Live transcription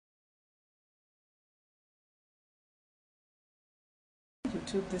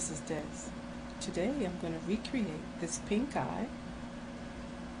YouTube, this is Dez. Today I'm going to recreate this pink eye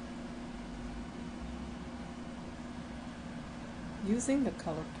using the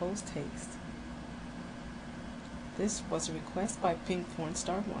color Post Haste. This was a request by Pink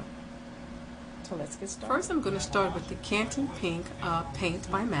Pornstar 1. So let's get started. First I'm going to start with the Canton Pink Paint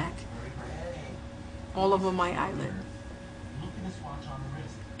by MAC all over my eyelid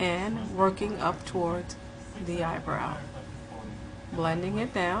and working up towards the eyebrow. Blending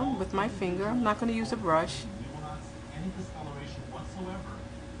it down with my finger. I'm not going to use a brush.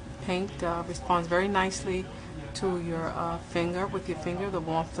 Paint responds very nicely to your finger. With your finger, the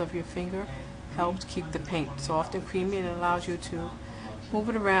warmth of your finger helps keep the paint soft and creamy, and it allows you to move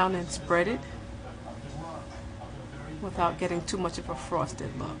it around and spread it without getting too much of a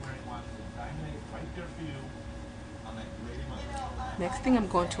frosted look. Next thing I'm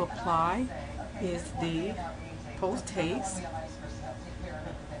going to apply is the Post Haste.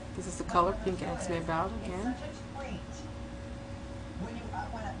 This is the color Pink asked me about again.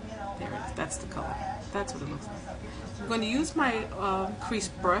 There it is. That's the color. That's what it looks like. I'm going to use my crease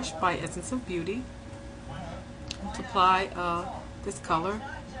brush by Essence of Beauty to apply this color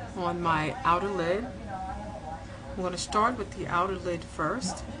on my outer lid. I'm going to start with the outer lid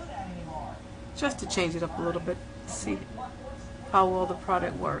first, just to change it up a little bit, see how well the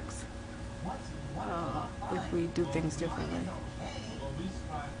product works if we do things differently.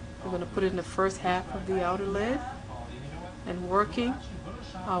 We're going to put it in the first half of the outer lid and working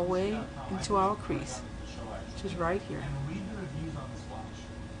our way into our crease, which is right here.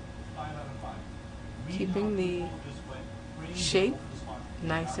 Keeping the shape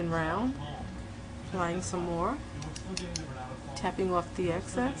nice and round. Applying some more. Tapping off the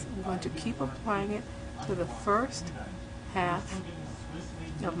excess. I'm going to keep applying it to the first half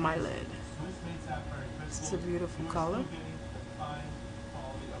of my lid. This is a beautiful color.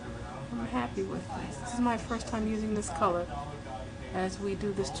 I'm happy with this. This is my first time using this color as we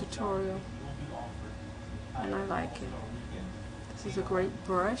do this tutorial, and I like it. This is a great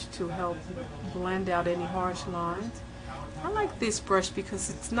brush to help blend out any harsh lines. I like this brush because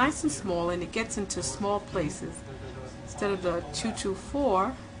it's nice and small and it gets into small places instead of the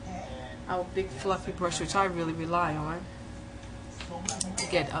 224, our big fluffy brush, which I really rely on to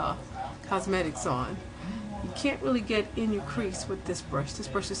get cosmetics on. You can't really get in your crease with this brush. This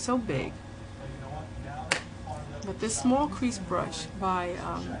brush is so big. But this small crease brush by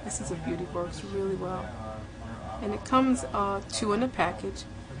Essence of Beauty works really well. And it comes 2 in a package.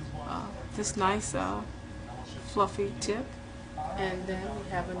 This nice fluffy tip. And then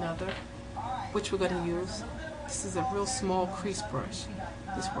we have another, which we're going to use. This is a real small crease brush.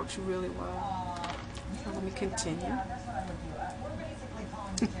 This works really well. So let me continue.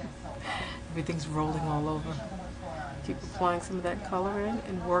 Everything's rolling all over. Keep applying some of that color in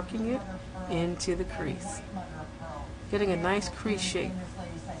and working it into the crease. Getting a nice crease shape.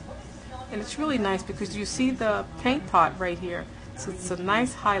 And it's really nice because you see the paint pot right here. So it's a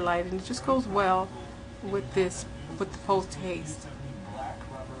nice highlight and it just goes well with this, with the Post Haste.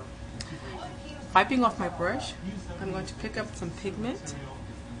 Wiping off my brush, I'm going to pick up some pigment.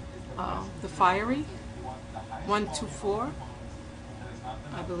 The Firey 124.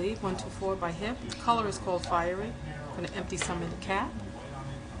 I believe 124 by Hip. The color is called Firey. I'm going to empty some in the cap.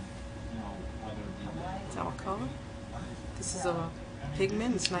 It's our color. This is a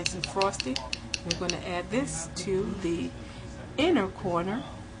pigment. It's nice and frosty. We're going to add this to the inner corner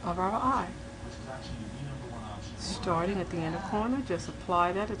of our eye. Starting at the inner corner, just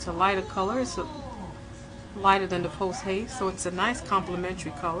apply that. It's a lighter color. It's lighter than the Post Haste, so it's a nice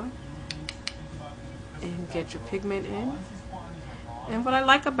complementary color. And get your pigment in. And what I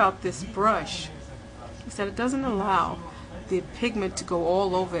like about this brush is that it doesn't allow the pigment to go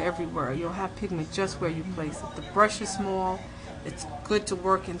all over everywhere. You'll have pigment just where you place it. The brush is small. It's good to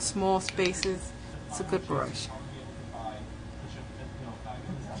work in small spaces. It's a good brush.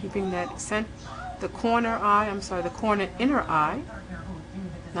 Keeping that the corner inner eye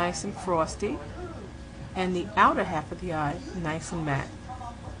nice and frosty, and the outer half of the eye nice and matte.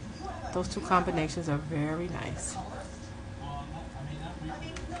 Those two combinations are very nice.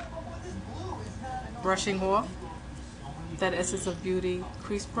 Brushing off that Essence of Beauty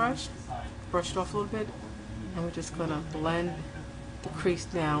crease brush, brush it off a little bit, and we're just going to blend the crease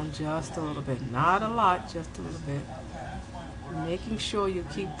down just a little bit. Not a lot, just a little bit. Making sure you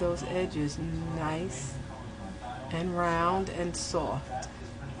keep those edges nice and round and soft.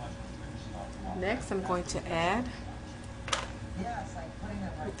 Next, I'm going to add,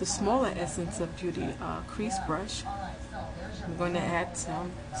 with the smaller Essence of Beauty crease brush, I'm going to add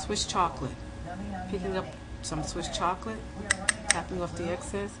some Swish chocolate. Picking up some Swiss chocolate, tapping off the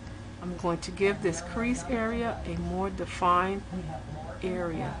excess. I'm going to give this crease area a more defined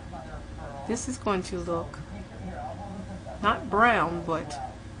area. This is going to look not brown, but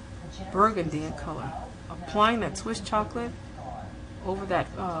burgundy in color. Applying that Swiss chocolate over that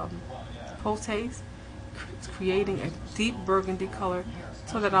post haste, it's creating a deep burgundy color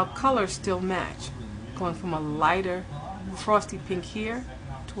so that our colors still match. Going from a lighter frosty pink here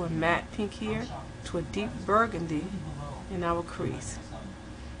to a matte pink here to a deep burgundy in our crease.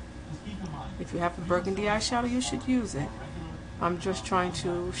 If you have a burgundy eyeshadow, you should use it. I'm just trying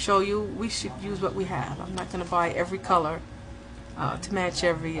to show you we should use what we have. I'm not going to buy every color to match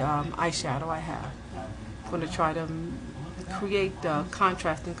every eyeshadow I have. I'm going to try to create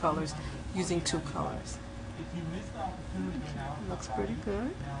contrasting colors using two colors. Looks pretty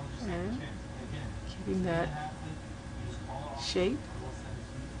good, and keeping that shape.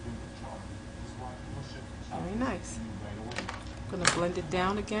 Very nice. I'm going to blend it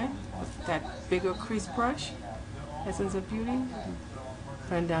down again with that bigger crease brush, Essence of Beauty.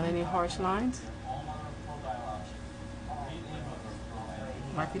 Blend down any harsh lines.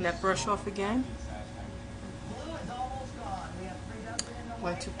 Wiping that brush off again. I'm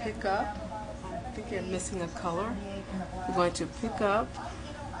going to pick up, I think you're missing a color. We're going to pick up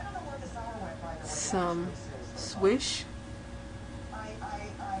some Swish.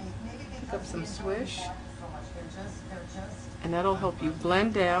 Pick up some Swish. And that'll help you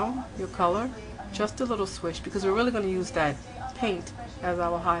blend down your color. Just a little Swish, because we're really going to use that paint as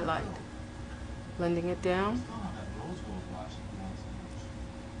our highlight. Blending it down.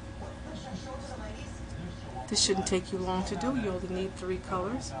 This shouldn't take you long to do. You only need 3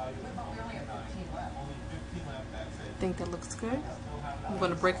 colors. I think that looks good. I'm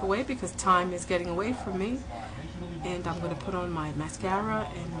going to break away because time is getting away from me. And I'm going to put on my mascara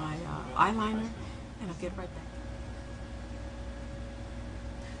and my eyeliner, and I'll get right back.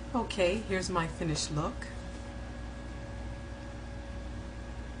 Okay, here's my finished look.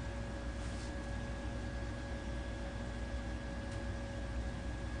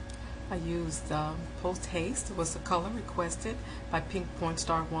 I used Post Haste. It was the color requested by Pink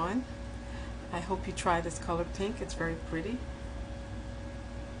Pornstar 1. I hope you try this color pink. It's very pretty.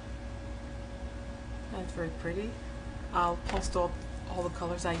 That's very pretty. I'll post all the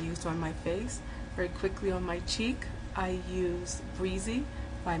colors I used on my face. Very quickly on my cheek, I used Breezy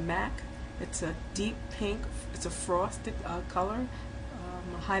by MAC. It's a deep pink. It's a frosted color,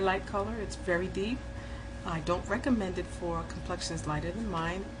 a highlight color. It's very deep. I don't recommend it for complexions lighter than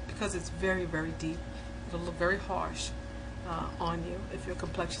mine because it's very, very deep. It'll look very harsh on you if your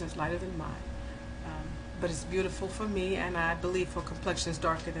complexion is lighter than mine. But it's beautiful for me, and I believe for complexions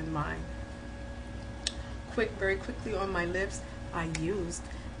darker than mine. Very quickly on my lips, I used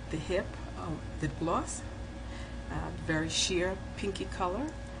the Hip lip gloss. Very sheer pinky color.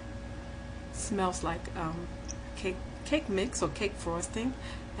 Smells like cake mix or cake frosting,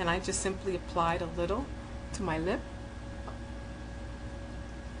 and I just simply applied a little to my lip,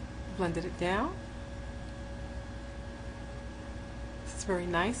 blended it down. It's very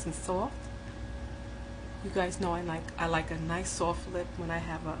nice and soft. You guys know I like a nice soft lip when I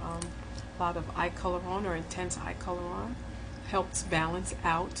have a lot of eye color on or intense eye color on. Helps balance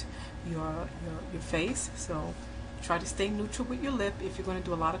out your face. So try to stay neutral with your lip if you're going to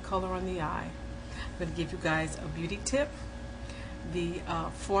do a lot of color on the eye. I'm going to give you guys a beauty tip. The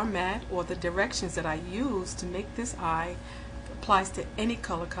format or the directions that I use to make this eye applies to any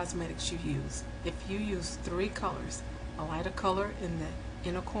color cosmetics you use. If you use 3 colors, a lighter color in the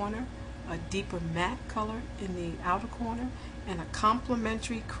inner corner, a deeper matte color in the outer corner, and a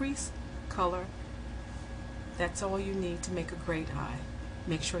complementary crease color, that's all you need to make a great eye.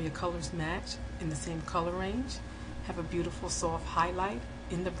 Make sure your colors match in the same color range. Have a beautiful soft highlight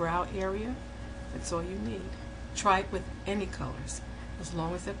in the brow area. That's all you need. Try it with any colors, as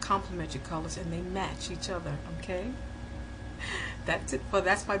long as they're complementary colors and they match each other, okay? That's it. Well,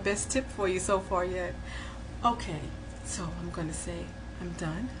 that's my best tip for you so far yet. Okay, so I'm going to say I'm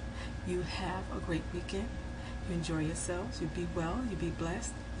done. You have a great weekend. You enjoy yourselves. You be well. You be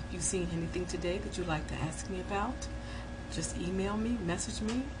blessed. If you've seen anything today that you'd like to ask me about, just email me, message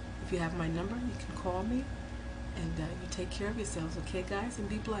me. If you have my number, you can call me. And you take care of yourselves, okay, guys? And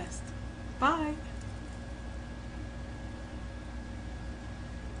be blessed. Bye.